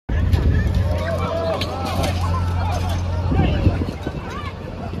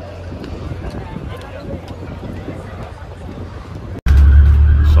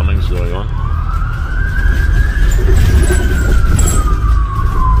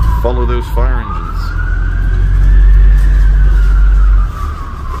follow those fire engines.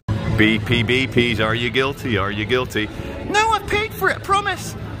 BPBPs, are you guilty? Are you guilty? No, I paid for it, I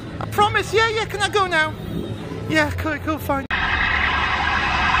promise. I promise, yeah, can I go now? Yeah, cool, fine.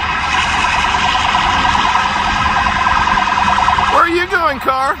 Where are you going,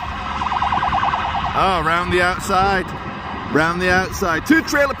 car? Oh, round the outside. Round the outside. 2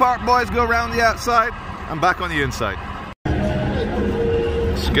 trailer park boys go round the outside. I'm back on the inside.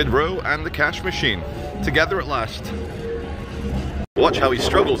 Skid Row and the cash machine. Together at last. Watch how he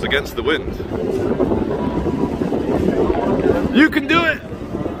struggles against the wind. You can do it!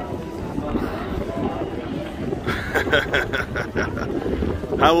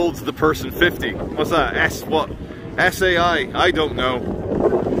 How old's the person? 50? What's that? What? SAI? I don't know.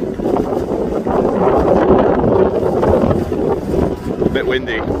 A bit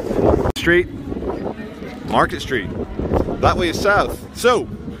windy. Street. Market Street. That way is south. So,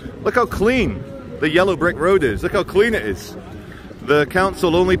 look how clean the yellow brick road is. Look how clean it is. The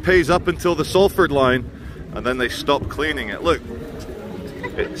council only pays up until the Salford line, and then they stop cleaning it. Look,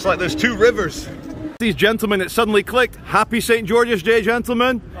 it's like there's 2 rivers. These gentlemen, it suddenly clicked. Happy St. George's Day,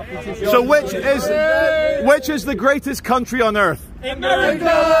 gentlemen. So which is the greatest country on earth?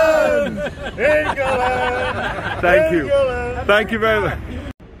 England! Thank you. Thank you very much.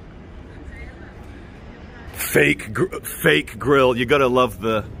 Fake grill. You gotta love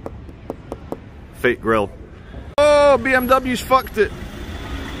the fake grill. Oh, BMW's fucked it.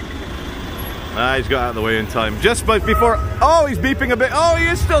 Ah, he's got out of the way in time. Just before. Oh, he's beeping a bit. Oh, he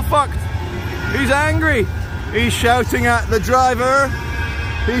is still fucked. He's angry. He's shouting at the driver.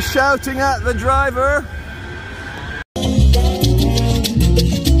 He's shouting at the driver.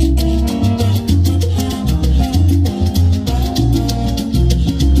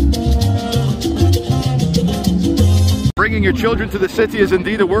 Bringing your children to the city is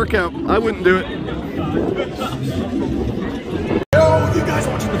indeed a workout. I wouldn't do it. Hello, you guys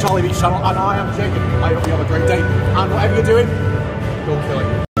watching the Charlie Beach channel, and I am Jacob. I hope you have a great day, and whatever you're doing, go kill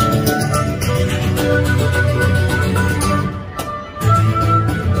it.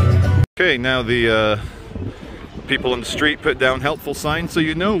 Okay, now the people on the street put down helpful signs so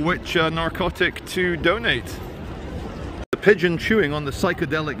you know which narcotic to donate. The pigeon chewing on the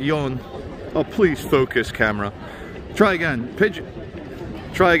psychedelic yawn. Oh, please focus, camera. Try again. Pigeon.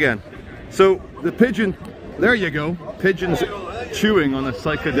 Try again. So the pigeon, there you go. Pigeon's chewing on a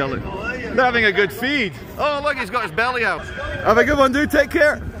psychedelic. They're having a good feed. Oh, look, he's got his belly out. Have a good one, dude. Take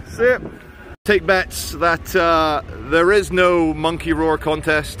care. See ya. Take bets that there is no monkey roar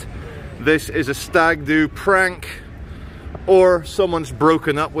contest. This is a stag do prank, or someone's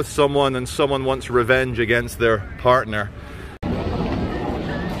broken up with someone and someone wants revenge against their partner.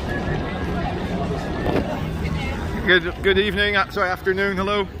 Good evening, sorry, afternoon,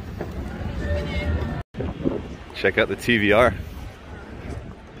 hello. Check out the TVR.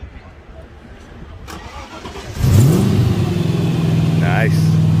 Nice.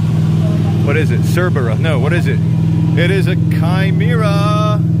 What is it? Cerbera? No, what is it? It is a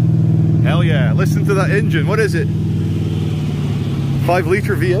Chimera. Hell yeah. Listen to that engine. What is it?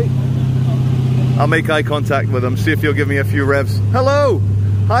 5-litre V8? I'll make eye contact with him, see if he'll give me a few revs. Hello!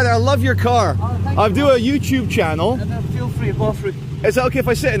 Hi there, I love your car. I do a YouTube channel. And then feel free, go through. Is that okay if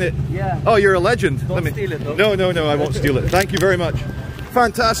I sit in it? Yeah. Oh, you're a legend. Don't steal it though. No, I won't steal it. Thank you very much.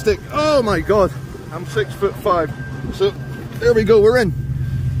 Fantastic. Oh my God. I'm 6'5". So, there we go, we're in.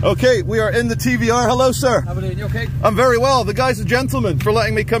 Okay, we are in the TVR. Hello, sir. How are you doing? You okay? I'm very well. The guy's a gentleman for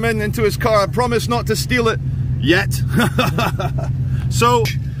letting me come into his car. I promise not to steal it yet. So,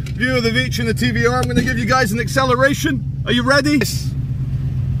 view of the Veitch and the TVR. I'm going to give you guys an acceleration. Are you ready? Is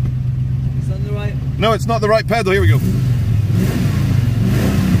that the right? No, it's not the right pedal. Here we go.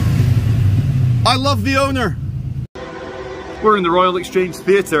 I love the owner. We're in the Royal Exchange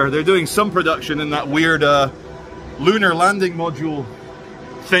Theatre. They're doing some production in that weird lunar landing module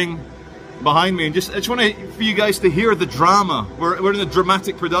thing behind me, and I just want for you guys to hear the drama. We're in a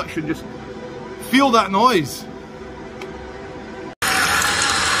dramatic production. Just feel that noise.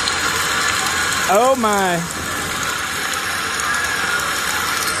 Oh my.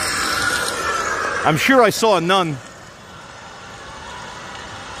 I'm sure I saw a nun.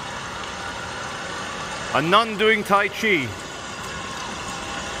 A nun doing Tai Chi.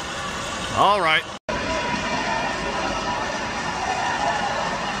 All right.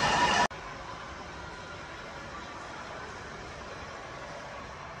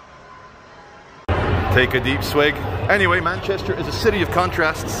 Take a deep swig. Anyway, Manchester is a city of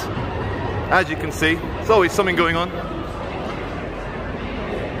contrasts. As you can see, there's always something going on.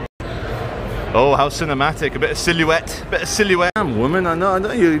 Oh, how cinematic. A bit of silhouette. Bit of silhouette. Damn, woman, I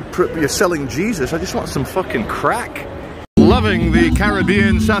know you're selling Jesus. I just want some fucking crack. Loving the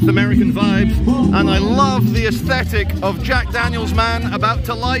Caribbean, South American vibes. And I love the aesthetic of Jack Daniels man about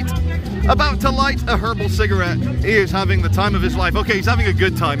to light a herbal cigarette. He is having the time of his life. Okay, he's having a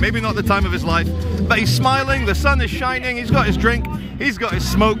good time. Maybe not the time of his life, but he's smiling. The sun is shining. He's got his drink. He's got his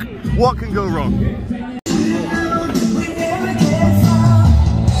smoke. What can go wrong?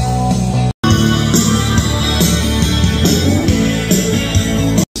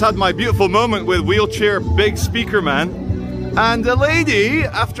 Had my beautiful moment with wheelchair big speaker man, and the lady,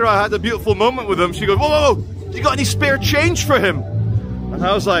 after I had a beautiful moment with him, she goes, whoa, you got any spare change for him? And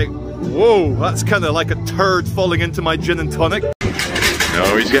I was like, whoa, that's kind of like a turd falling into my gin and tonic.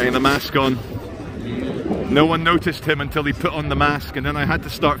 No, he's getting the mask on. No one noticed him until he put on the mask, and then I had to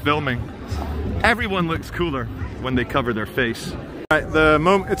start filming. Everyone looks cooler when they cover their face. Right, the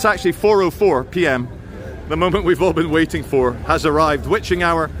moment, it's actually 4:04 p.m. The moment we've all been waiting for has arrived. Witching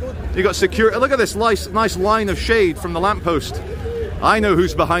hour. You got security. Look at this nice line of shade from the lamppost. I know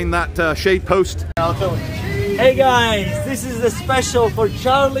who's behind that shade post. Hey guys, this is the special for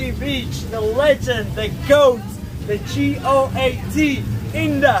Charlie Veitch, the legend, the GOAT, the G-O-A-T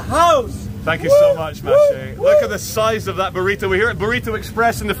in the house. Thank you so much, Mache. Look at the size of that burrito. We're here at Burrito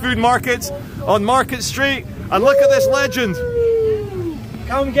Express in the food markets on Market Street. And look at this legend.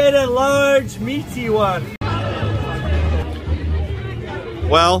 Come get a large, meaty one.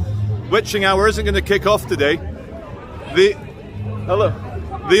 Well, witching hour isn't going to kick off today. The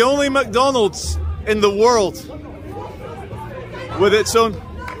only McDonald's in the world with its own,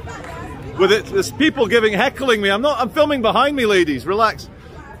 there's people heckling me. I'm filming behind me, ladies. Relax.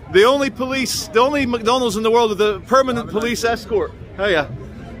 The only McDonald's in the world with a permanent police escort. Oh yeah.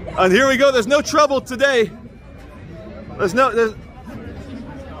 And here we go. There's no trouble today.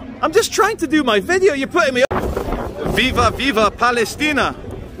 I'm just trying to do my video. You're putting me up. Viva, viva Palestina.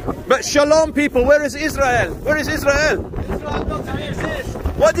 But shalom, people. Where is Israel? Where is Israel? Israel doesn't exist.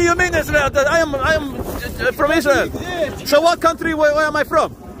 What do you mean, Israel? I am from Israel. So what country? Where am I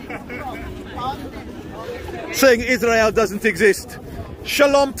from? Saying Israel doesn't exist.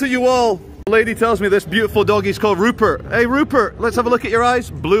 Shalom to you all. The lady tells me this beautiful dog is called Rupert. Hey, Rupert, let's have a look at your eyes.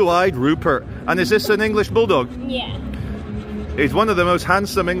 Blue-eyed Rupert. And is this an English bulldog? Yeah. He's one of the most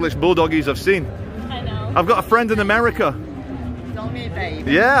handsome English bulldoggies I've seen. I know. I've got a friend in America. Don't me, babe.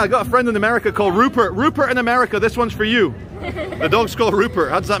 Yeah, I got a friend in America called Rupert. Rupert in America, this one's for you. The dog's called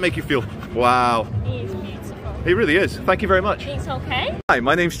Rupert. How does that make you feel? Wow. He's beautiful. He really is. Thank you very much. It's okay. Hi,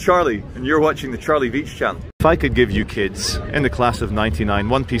 my name's Charlie, and you're watching the Charlie Veitch channel. If I could give you kids in the class of 99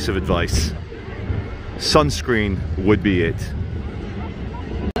 one piece of advice, sunscreen would be it.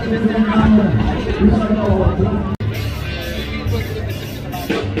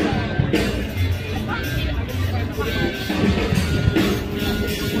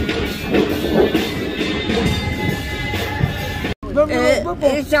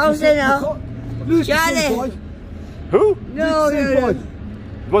 It sounds enough. Charlie. Who? No.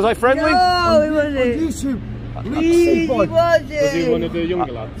 Was I friendly? No, he wasn't. He wasn't. Was he one of the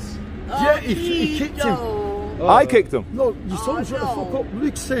younger lads? Yeah, he kicked him. I kicked him. No, your son's trying to fuck up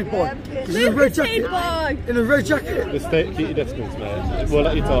Luke Steve boy. He's in a Luke red Steve jacket. In a red jacket. Just keep your distance, mate. We'll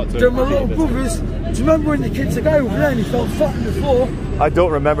let you talk to They're him. my little brothers. Do you remember when the kids are going over there and he felt fat on the floor? I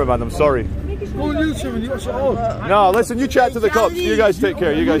don't remember, man. I'm sorry. Go on YouTube and you watch it all. No, listen, you chat to the cops. You guys take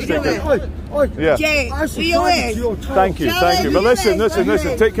care. You guys take care. Yeah. Thank you. But listen.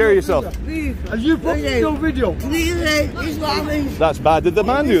 Take care of yourself. And you put your video. That's bad. Did the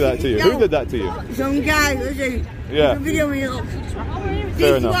man do that to you? Who did that to you? Some guy, listen. Yeah.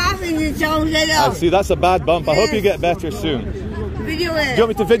 Fair enough. I see, that's a bad bump. I hope you get better soon. Do you want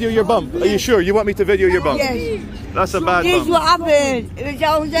me to video your bump? Are you sure? You want me to video your bump? Yes. That's a bad This is bump. what happened.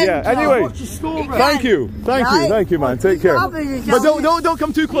 Yeah, anyway. Thank you, man. Take care. But don't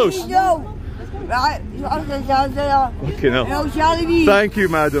come too close. Right. Okay, no. Charlie. Thank you,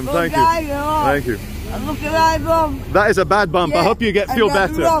 madam. Thank you. Thank you. Look at my bum. That is a bad bump. I hope you feel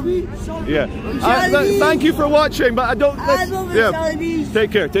better. Yeah. Thank you for watching, but I don't. Yeah.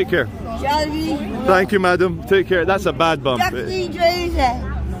 Take care. Charlie. Thank you, madam. Take care. That's a bad bump. Thank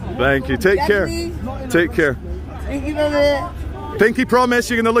you. Take care. Take care. Thank you, baby. Pinky promise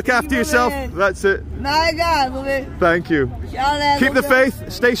you're going to look after yourself. That's it. My God, baby. Thank you. Charlie, Keep the faith.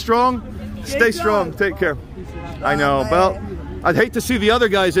 Stay strong. Stay strong. Take care. I know. Well, I'd hate to see the other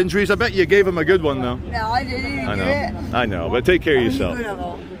guy's injuries. I bet you gave him a good one, though. No, I didn't. I know. But take care of yourself.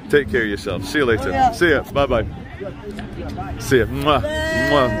 Take care of yourself. See you later. See ya. Bye-bye. See ya. Mwah.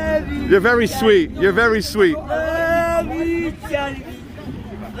 Mwah. You're very sweet. You're very sweet. Love you, Charlie.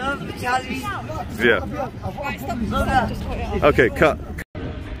 Love you. Charlie. Yeah. Right, stop. Just put it on. Okay, cut.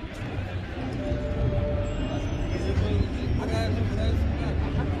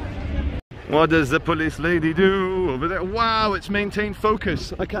 What does the police lady do over there? Wow, it's maintained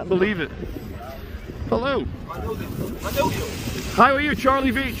focus. I can't believe it. Hello. I know you. How are you,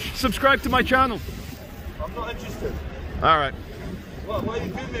 Charlie Veitch? Subscribe to my channel. I'm not interested. All right. What are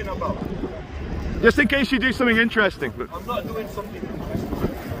you filming about? Just in case you do something interesting. But I'm not doing something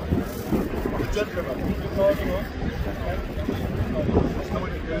interesting. I'm a gentleman. Keep your card on. That's not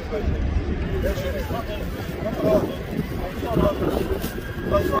what you do, but...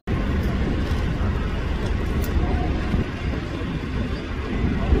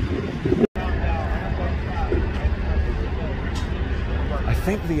 I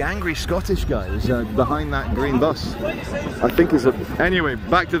think the angry Scottish guy is behind that green bus. I think is a... Anyway,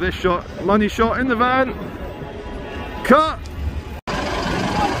 back to this shot. Money shot in the van. Cut!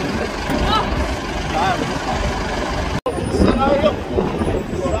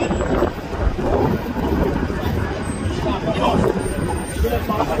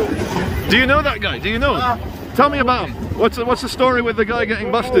 Do you know that guy? Do you know him? Tell me about him. What's the story with the guy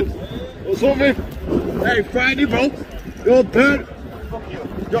getting busted? What's up, man? Hey, Friday, bro. You're bird.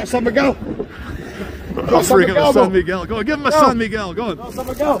 Got San Miguel. Offering him a San Miguel. Go on, give him a San Miguel. Go on. Got San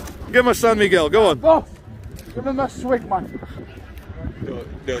Miguel. Give him a San Miguel. Go on. Go. Give him a swig, man.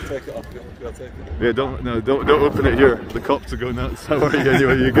 They'll take it off. They'll take it. Yeah, don't open it here. The cops will go nuts. How are you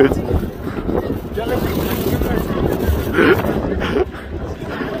anyway? You good?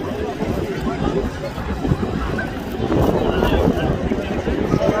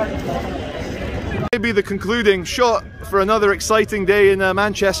 Maybe the concluding shot for another exciting day in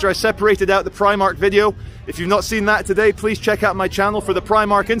Manchester. I separated out the Primark video. If you've not seen that today, please check out my channel for the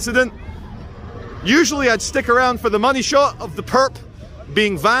Primark incident. Usually I'd stick around for the money shot of the perp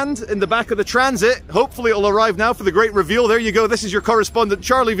being vanned in the back of the transit. Hopefully it'll arrive now for the great reveal. There you go. This is your correspondent,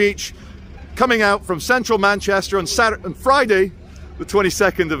 Charlie Veitch, coming out from central Manchester on Friday, the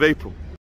 22nd of April.